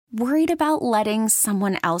Worried about letting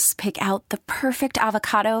someone else pick out the perfect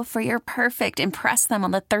avocado for your perfect impress them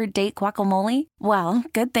on the third date guacamole? Well,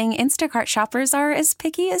 good thing Instacart shoppers are as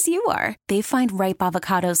picky as you are. They find ripe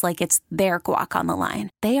avocados like it's their guac on the line.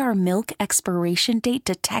 They are milk expiration date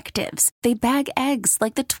detectives. They bag eggs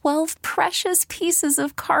like the 12 precious pieces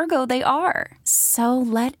of cargo they are. So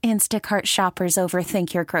let Instacart shoppers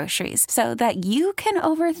overthink your groceries so that you can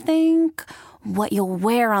overthink what you'll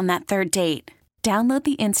wear on that third date. Download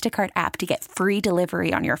the Instacart app to get free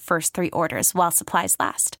delivery on your first 3 orders while supplies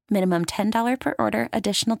last. Minimum $10 per order.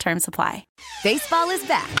 Additional terms apply. Baseball is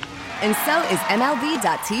back, and so is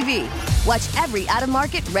MLB.tv. Watch every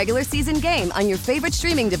out-of-market regular season game on your favorite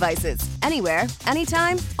streaming devices. Anywhere,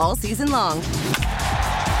 anytime, all season long.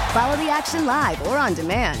 Follow the action live or on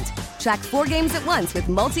demand. Track 4 games at once with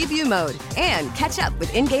multi-view mode and catch up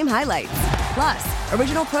with in-game highlights. Plus,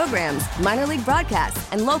 original programs, minor league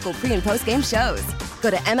broadcasts, and local pre- and post-game shows. Go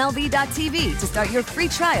to MLB.tv to start your free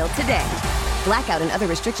trial today. Blackout and other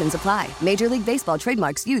restrictions apply. Major League Baseball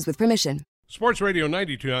trademarks used with permission. Sports Radio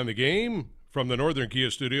 92 on the game. From the Northern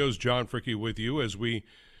Kia Studios, John Fricke with you as we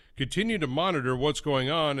continue to monitor what's going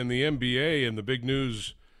on in the NBA and the big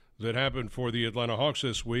news that happened for the Atlanta Hawks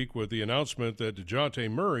this week with the announcement that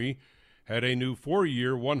Dejounte Murray had a new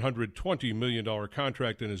 4-year, $120 million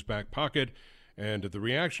contract in his back pocket, and the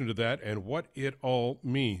reaction to that and what it all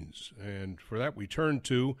means. And for that, we turn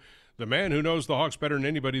to the man who knows the Hawks better than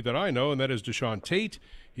anybody that I know, and that is Deshaun Tate.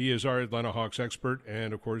 He is our Atlanta Hawks expert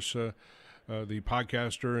and, of course, the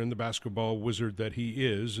podcaster and the basketball wizard that he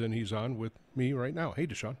is, and he's on with me right now. Hey,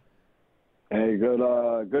 Deshaun. Hey,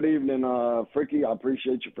 good evening, Fricke. I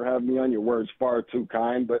appreciate you for having me on. Your words far too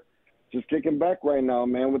kind, but just kicking back right now,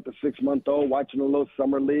 man, with the 6-month-old watching a little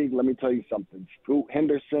summer league. Let me tell you something. Scoot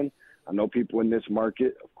Henderson, I know people in this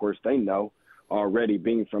market, of course they know already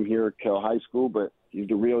being from here at Kell High School, but he's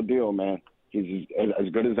the real deal, man. He's as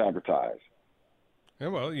good as advertised. Yeah,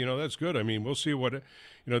 well, that's good. I mean, we'll see what,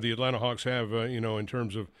 the Atlanta Hawks have, in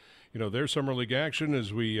terms of, their summer league action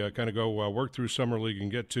as we kind of go work through summer league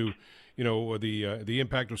and get to, the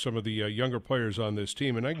impact of some of the younger players on this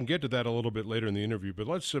team. And I can get to that a little bit later in the interview, but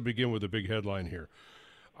let's begin with the big headline here.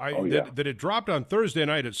 That it dropped on Thursday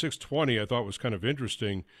night at 6:20 I thought was kind of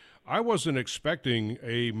interesting. I wasn't expecting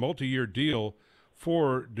a multi-year deal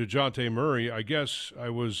for Dejounte Murray. I guess I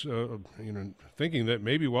was, thinking that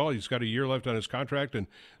maybe, he's got a year left on his contract, and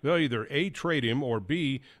they'll either A, trade him, or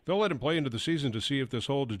B, they'll let him play into the season to see if this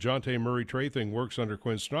whole Dejounte Murray trade thing works under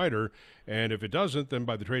Quinn Snyder. And if it doesn't, then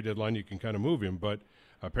by the trade deadline you can kind of move him. But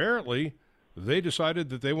apparently they decided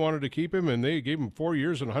that they wanted to keep him, and they gave him 4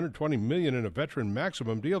 years and $120 million in a veteran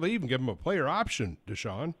maximum deal. They even gave him a player option,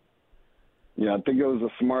 Deshaun. Yeah, I think it was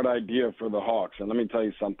a smart idea for the Hawks. And let me tell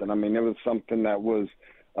you something. I mean, it was something that was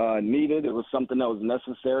needed. It was something that was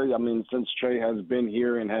necessary. I mean, since Trae has been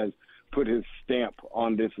here and has put his stamp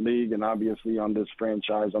on this league and obviously on this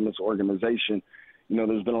franchise, on this organization,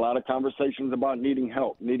 there's been a lot of conversations about needing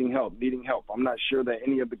help. I'm not sure that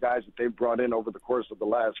any of the guys that they've brought in over the course of the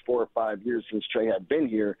last 4 or 5 years since Trae had been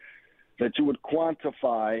here, that you would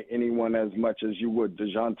quantify anyone as much as you would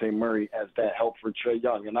Dejounte Murray as that help for Trae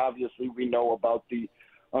Young. And obviously we know about the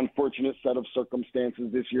unfortunate set of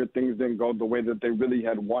circumstances this year. Things didn't go the way that they really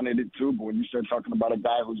had wanted it to. But when you start talking about a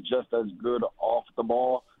guy who's just as good off the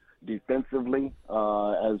ball defensively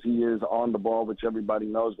as he is on the ball, which everybody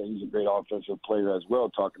knows that he's a great offensive player as well,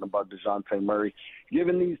 talking about Dejounte Murray,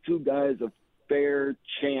 giving these two guys a fair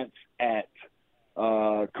chance at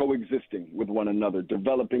coexisting with one another,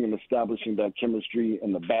 developing and establishing that chemistry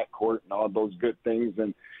in the backcourt and all those good things.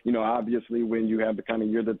 And, obviously when you have the kind of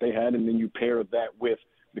year that they had and then you pair that with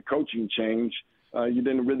the coaching change, you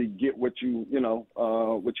didn't really get what you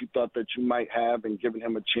thought that you might have, and giving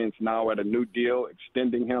him a chance now at a new deal,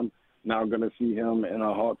 extending him, now going to see him in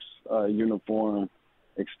a Hawks uniform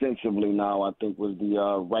extensively now, I think was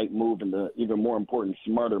the right move and the even more important,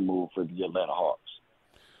 smarter move for the Atlanta Hawks.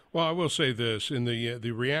 Well, I will say this, in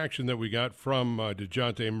the reaction that we got from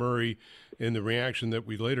Dejounte Murray and the reaction that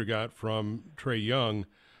we later got from Trae Young,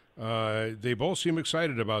 they both seem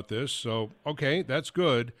excited about this. So, okay, that's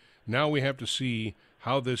good. Now we have to see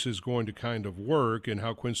how this is going to kind of work and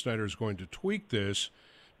how Quinn Snyder is going to tweak this.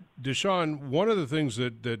 Deshaun, one of the things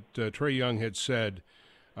that Trae Young had said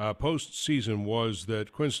post-season was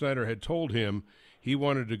that Quinn Snyder had told him he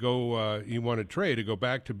wanted Trae to go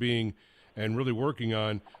back to being and really working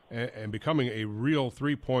on and becoming a real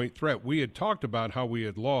three-point threat. We had talked about how we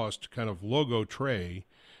had lost kind of logo Trae,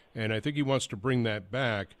 and I think he wants to bring that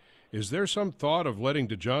back. Is there some thought of letting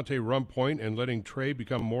Dejounte run point and letting Trae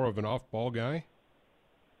become more of an off-ball guy?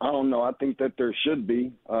 I don't know. I think that there should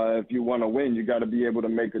be. If you want to win, you got to be able to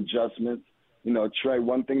make adjustments. Trae,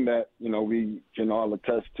 one thing that, we can all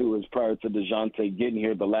attest to is prior to Dejounte getting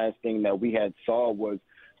here, the last thing that we had saw was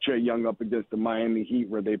Trae Young up against the Miami Heat,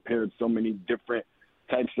 where they paired so many different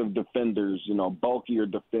types of defenders, bulkier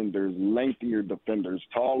defenders, lengthier defenders,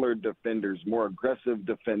 taller defenders, more aggressive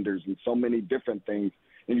defenders, and so many different things.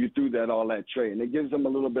 And you threw that all at Trae. And it gives them a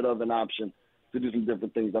little bit of an option to do some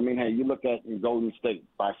different things. I mean, hey, you look at in Golden State,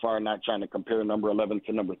 by far not trying to compare number 11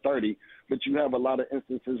 to number 30, but you have a lot of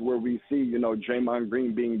instances where we see, Draymond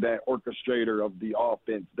Green being that orchestrator of the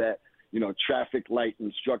offense, that, traffic light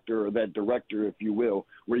instructor or that director, if you will,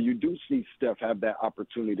 where you do see Steph have that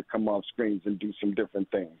opportunity to come off screens and do some different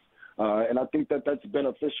things. And I think that that's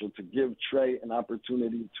beneficial to give Trae an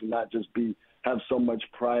opportunity to not just have so much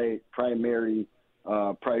primary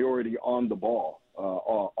priority on the ball.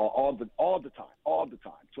 All the time,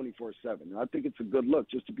 24/7. And I think it's a good look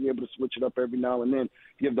just to be able to switch it up every now and then,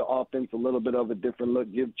 give the offense a little bit of a different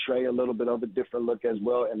look, give Trae a little bit of a different look as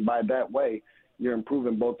well. And by that way, you're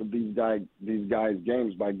improving both of these guys'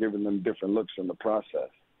 games by giving them different looks in the process.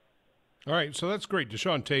 All right, so that's great.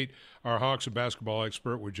 Deshaun Tate, our Hawks and basketball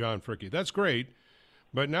expert with John Fricke. That's great.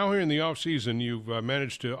 But now here in the offseason, you've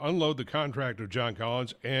managed to unload the contract of John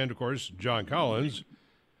Collins and, of course, John Collins.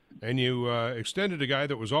 And you extended a guy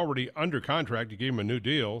that was already under contract. You gave him a new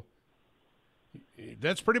deal.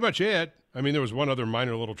 That's pretty much it. I mean, there was one other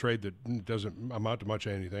minor little trade that doesn't amount to much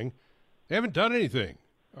of anything. They haven't done anything.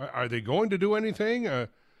 Are they going to do anything?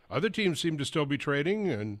 Other teams seem to still be trading.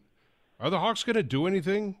 And are the Hawks going to do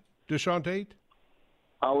anything, Deshaun Tate?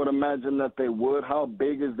 I would imagine that they would. How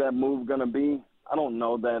big is that move going to be? I don't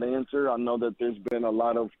know that answer. I know that there's been a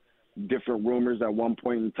lot of different rumors at one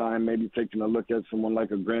point in time, maybe taking a look at someone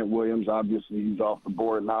like a Grant Williams. Obviously, he's off the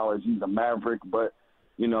board now as he's a Maverick, but,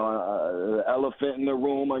 the elephant in the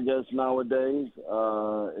room, I guess, nowadays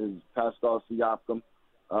is Pascal Siakam.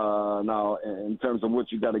 Now, in terms of what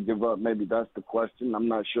you got to give up, maybe that's the question. I'm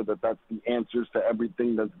not sure that that's the answers to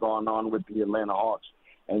everything that's gone on with the Atlanta Hawks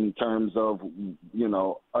in terms of,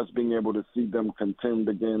 us being able to see them contend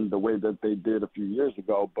again the way that they did a few years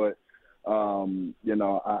ago. But,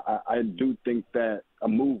 I do think that a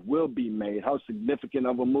move will be made. How significant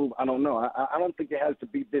of a move? I don't know. I don't think it has to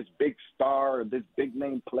be this big star or this big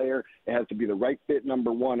name player. It has to be the right fit,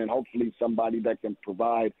 number one, and hopefully somebody that can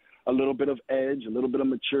provide a little bit of edge, a little bit of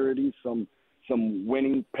maturity, some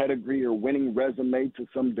winning pedigree or winning resume to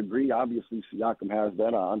some degree. Obviously, Siakam has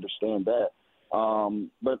that. I understand that.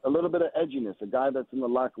 But a little bit of edginess, a guy that's in the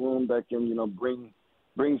locker room that can,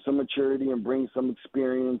 bring some maturity and bring some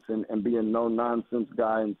experience and be a no-nonsense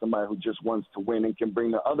guy and somebody who just wants to win and can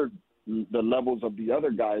bring the levels of the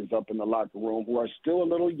other guys up in the locker room who are still a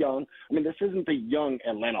little young. I mean, this isn't the young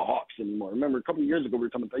Atlanta Hawks anymore. Remember, a couple of years ago we were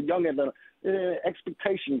talking about the young Atlanta.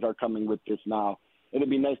 Expectations are coming with this now. It'd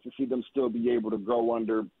be nice to see them still be able to grow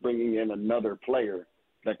under bringing in another player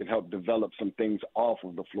that could help develop some things off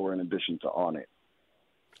of the floor in addition to on it.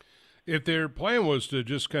 If their plan was to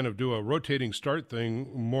just kind of do a rotating start thing,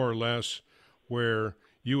 more or less, where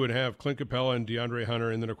you would have Clint Capella and DeAndre Hunter,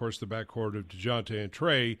 and then, of course, the backcourt of Dejounte and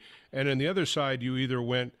Trae, and on the other side, you either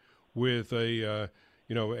went with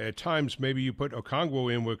at times maybe you put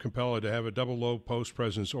Okongwu in with Capella to have a double low post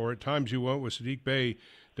presence, or at times you went with Sadiq Bey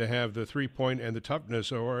to have the three-point and the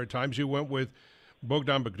toughness, or at times you went with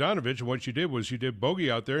Bogdan Bogdanovic, and what you did was you did bogey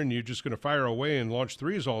out there, and you're just going to fire away and launch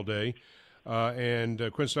threes all day. And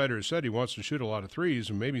Quinn Snyder has said he wants to shoot a lot of threes,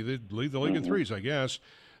 and maybe they'd lead the league in threes, I guess.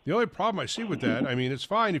 The only problem I see with that, I mean, it's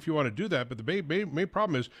fine if you want to do that, but the main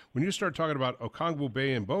problem is when you start talking about Okongwu,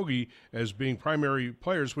 Bey, and Bogey as being primary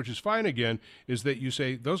players, which is fine again, is that you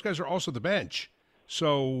say those guys are also the bench.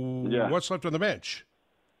 So What's left on the bench?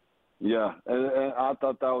 Yeah, and I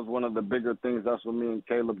thought that was one of the bigger things. That's what me and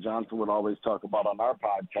Caleb Johnson would always talk about on our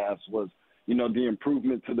podcast was, the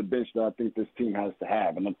improvement to the bench that I think this team has to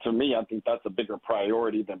have. And to me, I think that's a bigger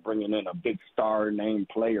priority than bringing in a big star name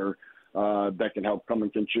player that can help come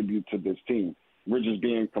and contribute to this team. We're just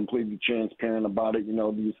being completely transparent about it.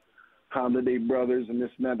 These Holiday brothers and this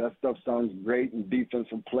and that stuff sounds great and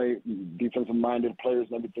defensive-minded players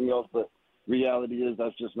and everything else, but reality is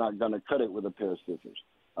that's just not going to cut it with a pair of scissors.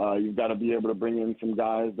 You've got to be able to bring in some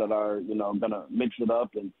guys that are, going to mix it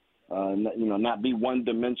up and, not be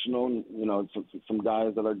one-dimensional, some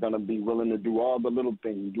guys that are going to be willing to do all the little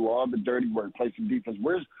things, do all the dirty work, play some defense.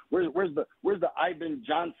 Where's the Ivan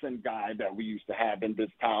Johnson guy that we used to have in this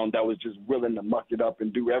town that was just willing to muck it up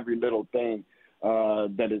and do every little thing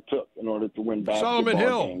that it took in order to win basketball Solomon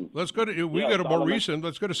Hill. games? Let's go to – we got a more recent –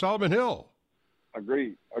 let's go to Solomon Hill.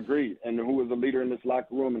 Agreed. And who was a leader in this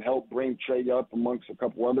locker room and helped bring Trae up amongst a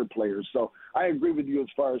couple other players. So I agree with you as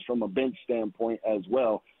far as from a bench standpoint as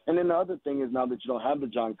well. And then the other thing is now that you don't have the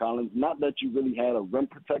John Collins, not that you really had a rim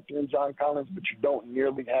protector in John Collins, but you don't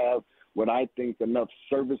nearly have what I think enough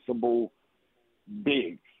serviceable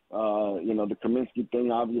bigs. The Kaminsky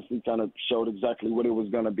thing obviously kind of showed exactly what it was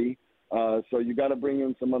going to be. So you got to bring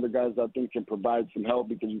in some other guys that I think can provide some help,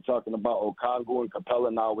 because you're talking about Okongwu and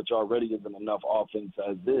Capella now, which already isn't enough offense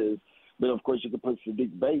as is. But, of course, you could put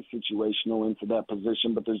Sadiq Bey situational into that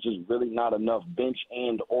position, but there's just really not enough bench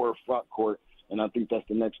and or front court, and I think that's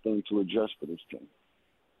the next thing to address for this team.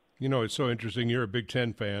 You know, it's so interesting. You're a Big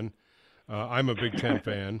Ten fan. I'm a Big Ten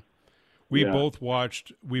fan. We both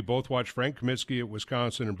watched Frank Kaminsky at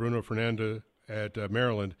Wisconsin and Bruno Fernando at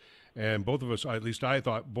Maryland. And both of us, at least I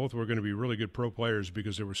thought, both were going to be really good pro players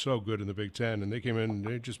because they were so good in the Big Ten. And they came in and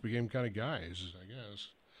they just became kind of guys, I guess.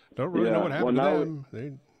 Don't really know what happened to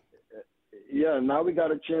them. Now we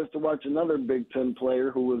got a chance to watch another Big Ten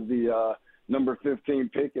player who was the number 15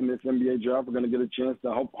 pick in this NBA draft. We're going to get a chance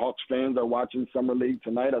to hope Hawks fans are watching Summer League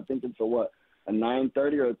tonight. I think it's a 9:30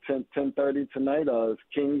 or a 10:30 tonight.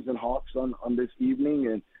 Kings and Hawks on this evening.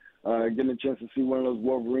 And getting a chance to see one of those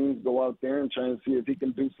Wolverines go out there and try and see if he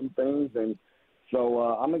can do some things. And so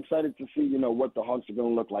I'm excited to see, what the Hawks are going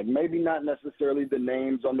to look like. Maybe not necessarily the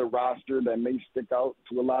names on the roster that may stick out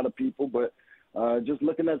to a lot of people, but just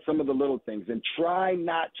looking at some of the little things. And try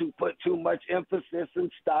not to put too much emphasis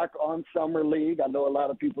and stock on Summer League. I know a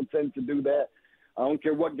lot of people tend to do that. I don't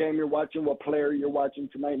care what game you're watching, what player you're watching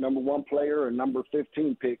tonight, number 1 player or number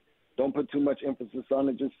 15 pick. Don't put too much emphasis on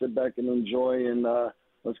it. Just sit back and enjoy, and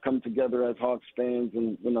let's come together as Hawks fans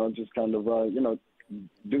and, just kind of,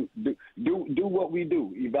 do what we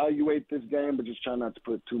do. Evaluate this game, but just try not to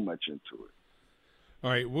put too much into it.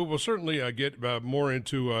 All right. Well, we'll certainly get more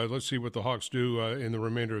into let's see what the Hawks do in the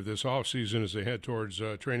remainder of this offseason as they head towards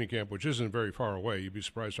training camp, which isn't very far away. You'd be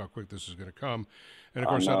surprised how quick this is going to come. And, of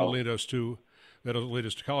course, that'll lead us to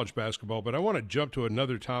college basketball. But I want to jump to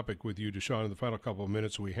another topic with you, Deshaun, in the final couple of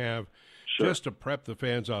minutes we have, just to prep the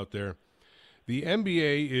fans out there. The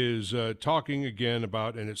NBA is talking again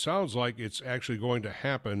about, and it sounds like it's actually going to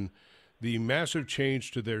happen, the massive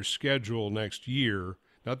change to their schedule next year,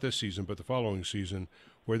 not this season, but the following season,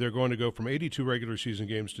 where they're going to go from 82 regular season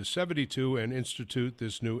games to 72 and institute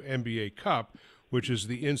this new NBA Cup, which is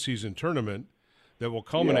the in-season tournament that will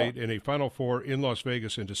culminate in a Final Four in Las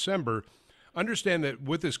Vegas in December. Understand that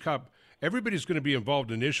with this Cup, everybody's going to be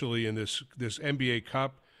involved initially in this NBA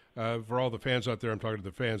Cup. For all the fans out there, I'm talking to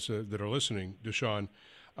the fans that are listening, Deshaun.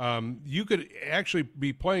 You could actually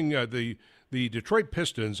be playing the Detroit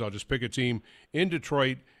Pistons, I'll just pick a team, in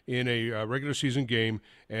Detroit in a regular season game,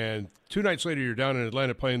 and 2 nights later you're down in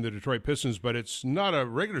Atlanta playing the Detroit Pistons, but it's not a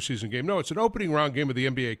regular season game. No, it's an opening round game of the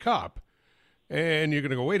NBA Cup. And you're going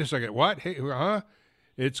to go, wait a second, what? Hey,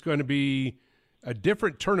 It's going to be a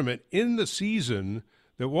different tournament in the season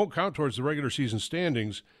that won't count towards the regular season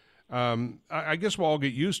standings. I guess we'll all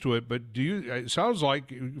get used to it, but it sounds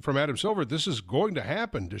like from Adam Silver, this is going to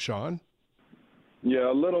happen, Deshaun. Yeah,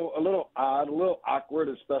 a little odd, a little awkward,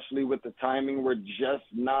 especially with the timing. We're just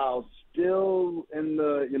now still in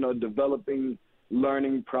the, developing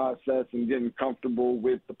learning process and getting comfortable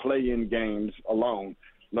with the play-in games alone,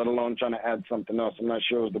 let alone trying to add something else. I'm not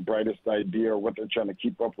sure it was the brightest idea or what they're trying to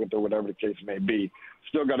keep up with or whatever the case may be.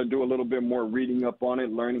 Still got to do a little bit more reading up on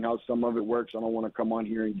it, learning how some of it works. I don't want to come on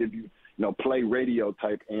here and give you, play radio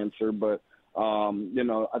type answer, but, I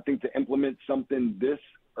think to implement something this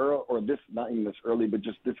early, or this, not even this early, but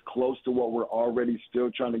just this close to what we're already still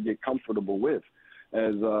trying to get comfortable with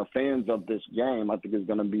as fans of this game, I think is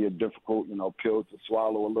going to be a difficult, pill to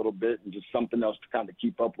swallow a little bit, and just something else to kind of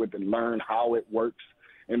keep up with and learn how it works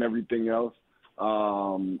and everything else.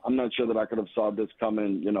 I'm not sure that I could have saw this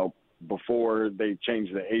coming, before they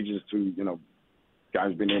changed the ages to,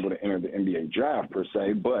 guys being able to enter the NBA draft per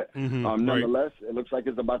se. But nonetheless, It looks like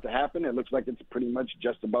it's about to happen. It looks like it's pretty much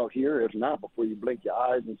just about here. If not, before you blink your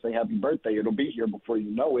eyes and say happy birthday, it'll be here before you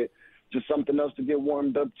know it. Just something else to get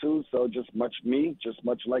warmed up to. So just much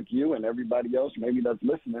like you and everybody else maybe that's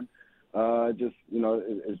listening.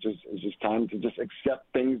 It's just time to just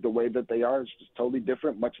accept things the way that they are. It's just totally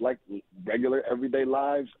different, much like regular everyday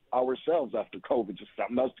lives ourselves after COVID. Just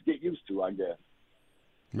something else to get used to, I guess.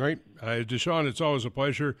 Right. Deshaun, it's always a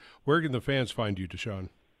pleasure. Where can the fans find you, Deshaun?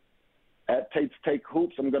 At Tate's Take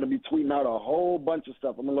Hoops. I'm going to be tweeting out a whole bunch of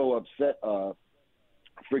stuff. I'm a little upset,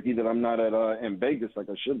 Fricke, that I'm not in Vegas like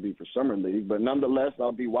I should be for Summer League. But nonetheless,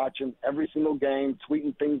 I'll be watching every single game,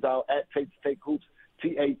 tweeting things out at Tate's Take Hoops.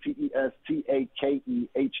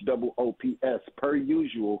 TATESTAKEHOOPS per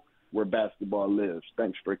usual where basketball lives.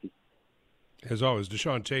 Thanks, Fricke. As always,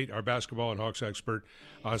 Deshaun Tate, our basketball and Hawks expert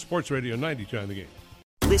on Sports Radio 92 The Game.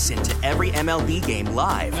 Listen to every MLB game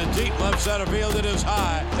live. In the deep left center field, it is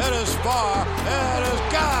high, it is far, it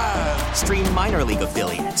is gone. Stream minor league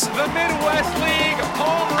affiliates. The Midwest League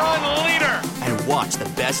home run leader. And watch the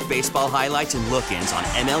best baseball highlights and look-ins on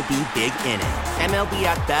MLB Big Inning. MLB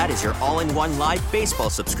At Bat is your all-in-one live baseball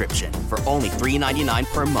subscription for only $3.99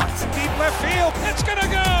 per month. Deep left field, it's gonna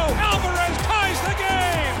go. Alvarez ties the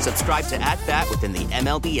game. Subscribe to At Bat within the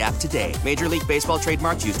MLB app today. Major League Baseball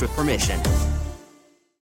trademarks used with permission.